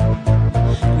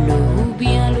 Lo ou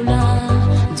bien Lola,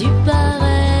 du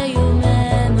pareil au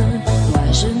même. Moi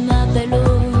je m'appelle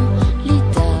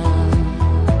Lolita.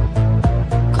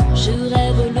 Quand je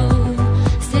rêve l'eau,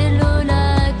 c'est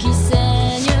Lola qui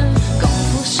saigne. Quand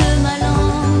fourche ma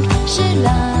langue, j'ai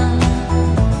là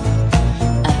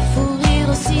à fou rire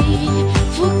aussi,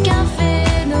 fou qu'un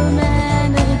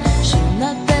phénomène. Je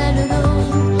m'appelle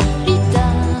Lolita.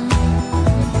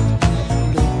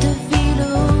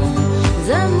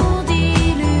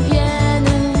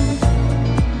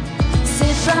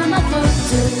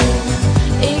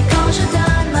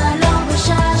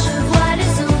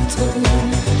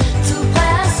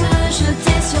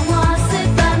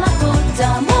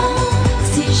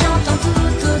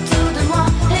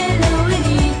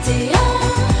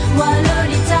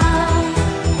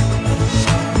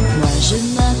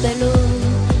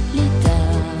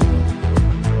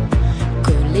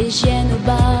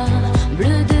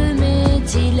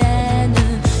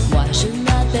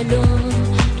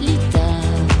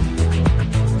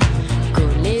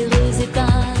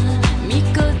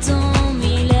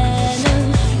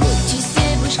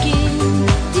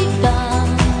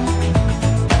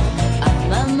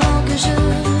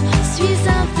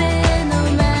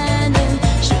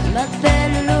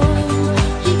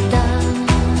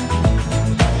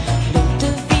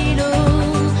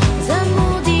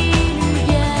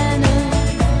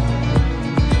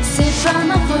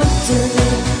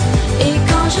 Et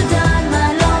quand je donne ma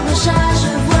langue au chat,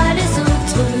 je vois les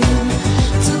autres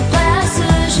tout prêts à se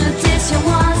jeter sur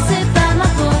moi. C'est pas ma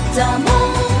faute à moi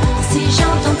si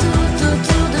j'entends tout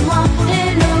autour de moi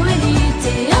hello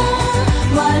élité,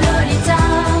 moi Lolita.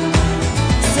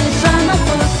 C'est pas ma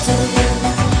faute.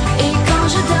 Et quand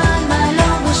je donne ma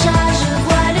langue au chat, je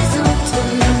vois les autres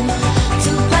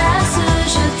tout prêts à se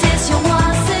jeter sur moi.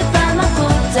 C'est pas ma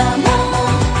faute à moi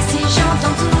si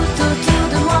j'entends tout autour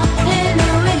de moi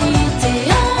hello élité,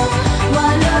 moi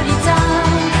Lolita.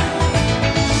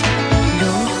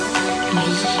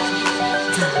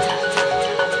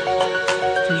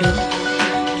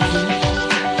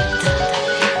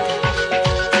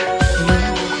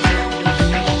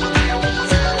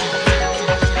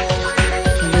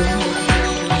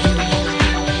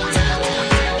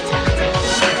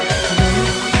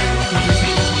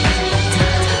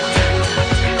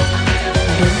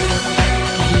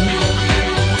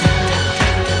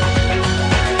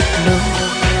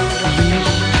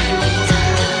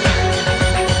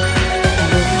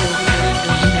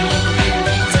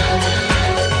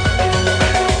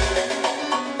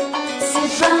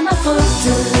 C'est pas ma faute.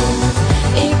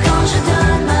 Et quand je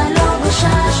donne ma langue au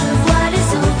chat, je vois les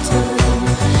autres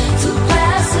tout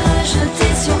prêts à se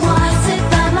jeter sur moi. C'est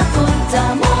pas ma faute à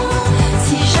moi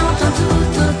si j'entends tout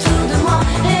autour de moi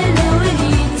hello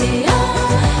élité,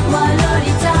 moi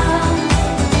Lolita.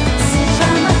 C'est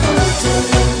pas ma faute.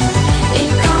 Et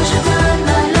quand je donne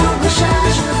ma langue au chat,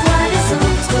 je vois les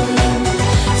autres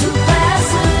tout prêts à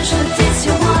se jeter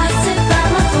sur moi. C'est pas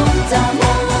ma faute à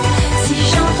moi si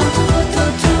j'entends tout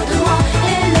autour de moi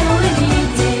hello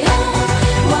élité,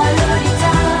 moi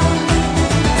Lolita.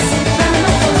 C'est pas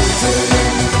ma faute.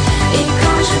 Et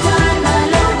quand je donne ma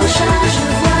langue au chat, je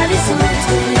vois les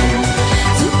autres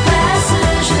tout prêts à se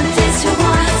jeter sur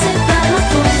moi. C'est pas ma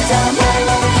faute à moi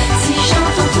si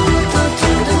j'entends tout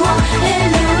autour de moi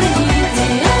hello élité,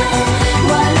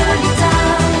 moi Lolita.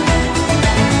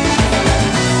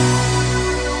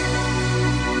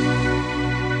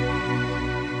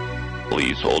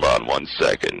 Please hold on 1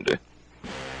 second.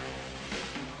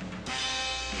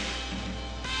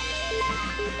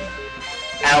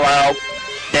 Hello,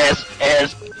 this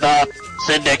is the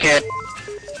Syndicate.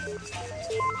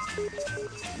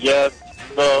 Yes,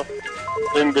 the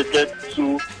Syndicate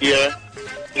Zoo here.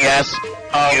 Yes,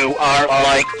 you are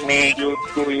like me. You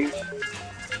doing?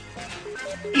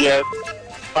 Yes.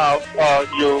 How are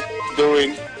you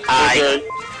doing today?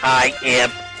 I am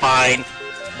fine.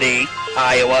 The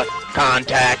Iowa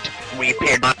contact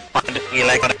repaired my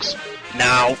electronics.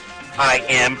 Now I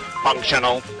am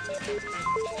functional.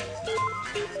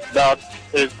 That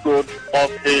is good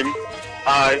of him.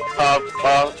 I have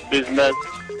a business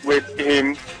with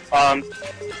him and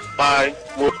I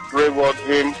would reward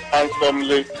him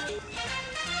handsomely.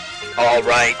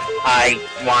 Alright, I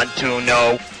want to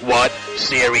know what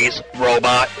series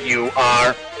robot you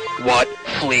are. What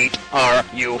fleet are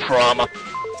you from?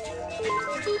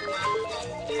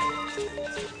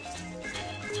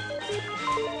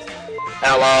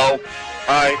 Hello?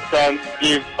 I can't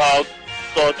give out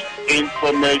such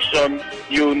information,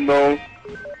 you know.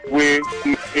 We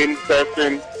in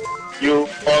person, you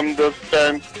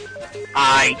understand?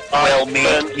 I will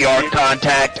meet your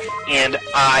contact and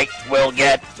I will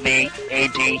get the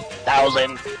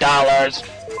 $80,000.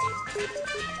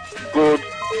 Good.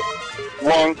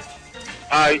 Once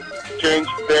I change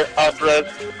the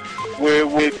address, we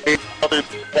will be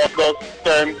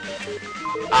understand.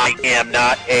 I am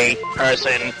not a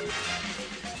person.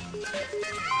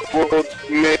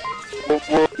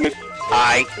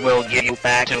 I will give you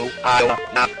back to Iowa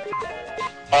now.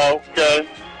 Okay.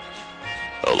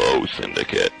 Hello,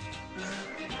 Syndicate.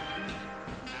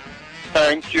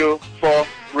 Thank you for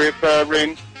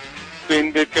repairing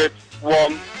Syndicate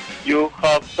 1. You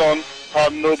have done a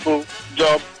noble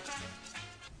job.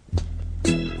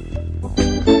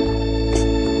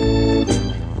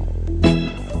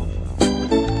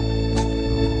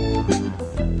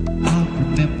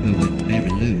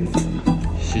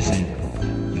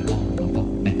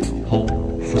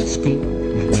 School,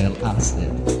 well, I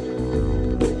said,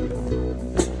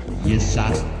 yes,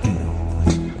 I do.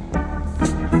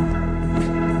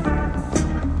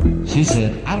 She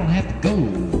said, I don't have to go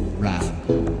right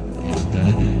home.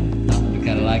 And I'm the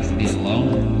kind of likes to be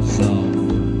alone, so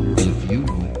if you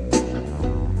would.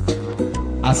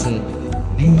 I said,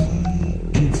 me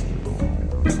too.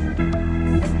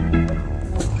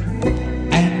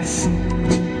 And so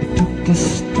we took a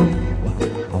stroll.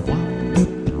 I wound up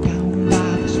down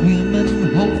by the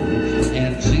swimming hole,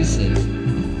 and she said,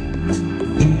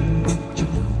 do what you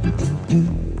want to do.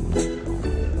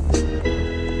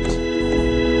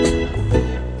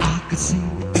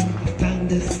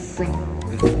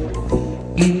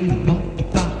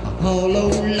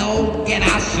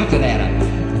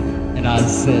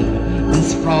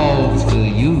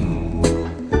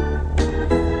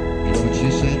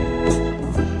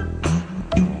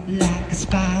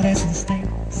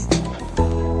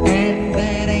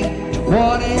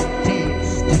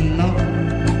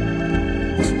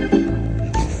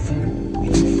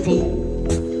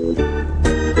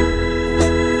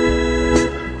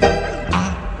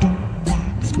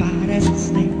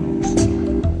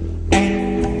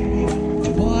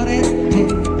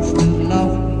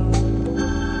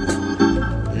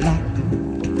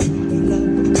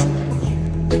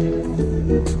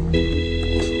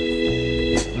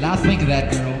 think of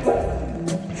that girl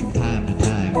from time to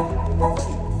time.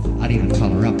 I'd even call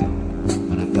her up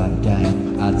when I've got a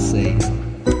dime. I'd say,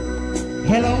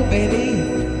 hello, baby.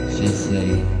 She'd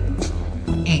say,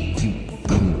 ain't you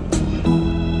cool?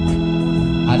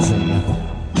 I'd say,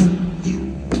 do you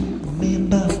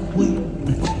remember when?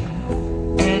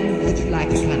 And would you like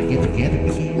to kind of get together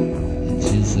again? And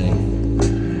she'd say,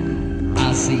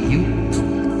 I'll see you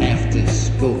after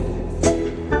school.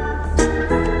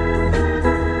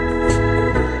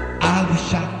 I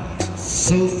wish I was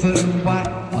so for a while.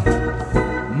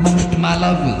 Most of my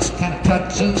love was kind of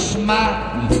touch and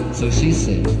smile. So she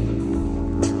said,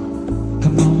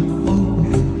 come on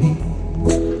over here.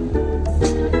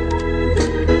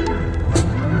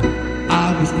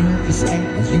 I was nervous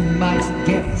as you might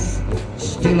guess,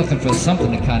 still looking for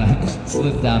something to kind of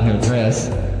slip down her dress.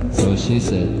 So she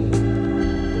said,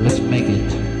 let's make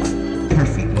it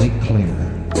perfectly clear.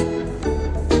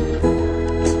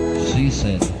 She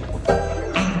said,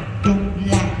 I don't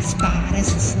like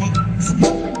spiders and snakes,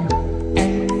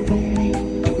 and that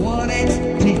ain't what it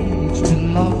takes to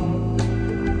love.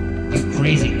 You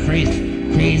crazy,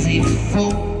 crazy, crazy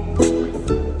fool.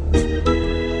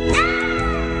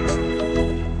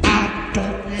 I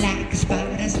don't like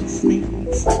spiders and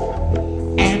snakes,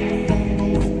 and that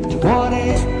ain't what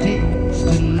it takes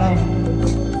to love.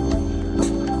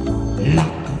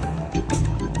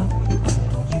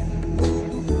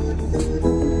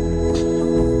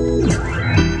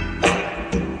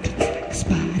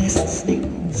 Spiders and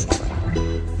snakes,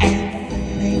 and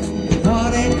that ain't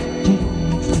what it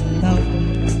takes to love.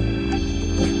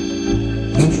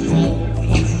 You fool,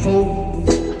 you fool.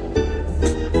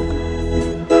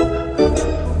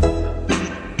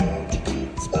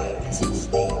 Spiders and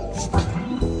snakes,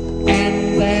 and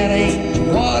that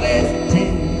ain't what it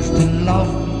takes to love.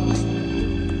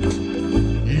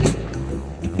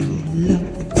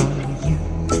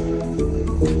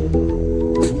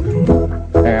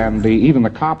 And even the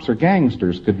cops or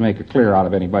gangsters could make a clear out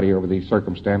of anybody over these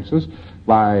circumstances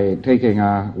by taking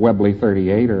a Webley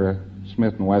 38 or a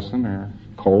Smith & Wesson or a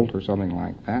Colt or something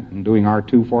like that and doing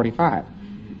R245.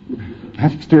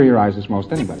 That exteriorizes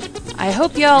most anybody. I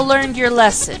hope y'all learned your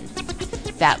lesson.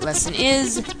 That lesson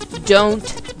is,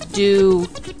 don't do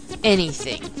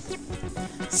anything.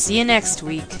 See you next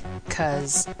week,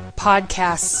 'cause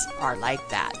podcasts are like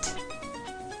that.